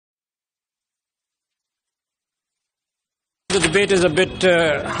debate is a bit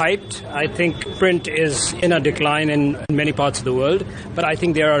hyped. I think print is in a decline in many parts of the world, but I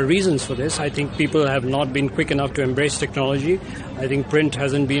think there are reasons for this. I think people have not been quick enough to embrace technology. I think print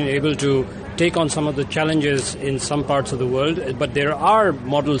hasn't been able to take on some of the challenges in some parts of the world, but there are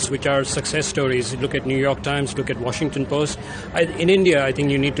models which are success stories. Look at New York Times, look at Washington Post. In India, I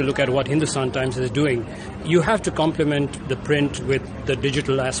think you need to look at what Hindustan Times is doing. You have to complement the print with the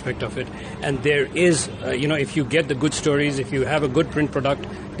digital aspect of it. And there is, if you get the good stories, if you have a good print product,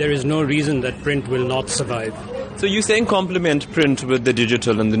 there is no reason that print will not survive. So you're saying complement print with the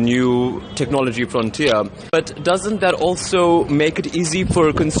digital and the new technology frontier, but doesn't that also make it easy for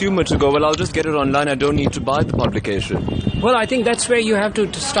a consumer to go, well, I'll just get it online, I don't need to buy the publication? Well, I think that's where you have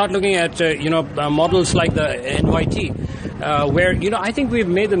to start looking at, models like the NYT, where, I think we've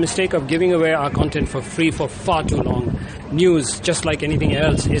made the mistake of giving away our content for free for far too long. News, just like anything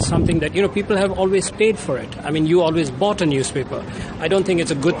else, is something that, people have always paid for it. I mean, you always bought a newspaper. I don't think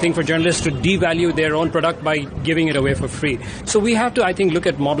it's a good thing for journalists to devalue their own product by giving it away for free. So we have to, I think, look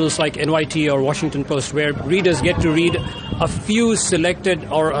at models like NYT or Washington Post, where readers get to read a few selected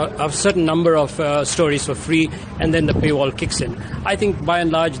or a certain number of stories for free, and then the paywall kicks in. I think, by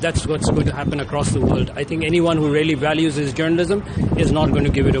and large, that's what's going to happen across the world. I think anyone who really values his journalism is not going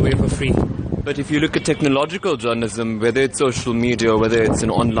to give it away for free. But if you look at technological journalism, whether it's social media or whether it's an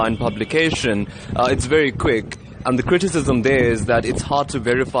online publication, it's very quick. And the criticism there is that it's hard to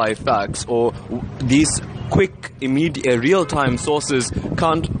verify facts, or these quick, immediate, real-time sources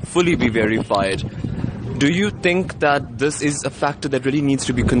can't fully be verified. Do you think that this is a factor that really needs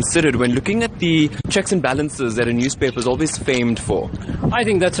to be considered when looking at the checks and balances that a newspaper is always famed for? I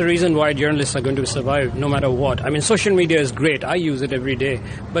think that's a reason why journalists are going to survive no matter what. I mean, social media is great. I use it every day.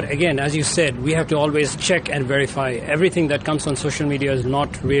 But again, as you said, we have to always check and verify. Everything that comes on social media is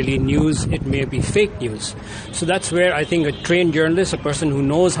not really news. It may be fake news. So that's where I think a trained journalist, a person who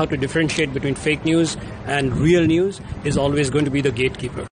knows how to differentiate between fake news and real news, is always going to be the gatekeeper.